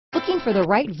Looking for the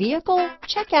right vehicle?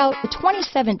 Check out the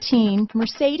 2017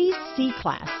 Mercedes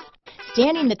C-Class.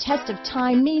 Standing the test of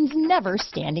time means never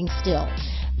standing still.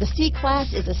 The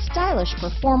C-Class is a stylish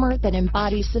performer that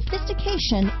embodies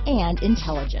sophistication and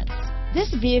intelligence.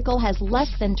 This vehicle has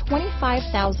less than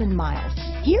 25,000 miles.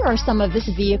 Here are some of this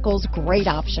vehicle's great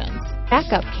options: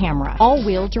 backup camera,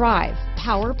 all-wheel drive,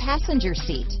 power passenger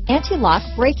seat, anti-lock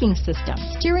braking system,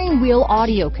 steering wheel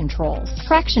audio controls,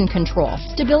 traction control,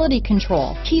 stability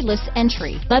control, keyless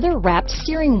entry, leather-wrapped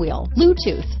steering wheel,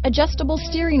 Bluetooth, adjustable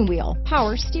steering wheel,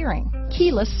 power steering,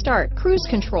 keyless start, cruise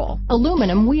control,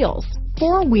 aluminum wheels,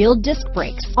 four-wheel disc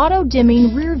brakes,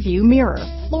 auto-dimming rear view mirror,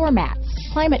 floor mats,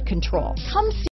 climate control. Come see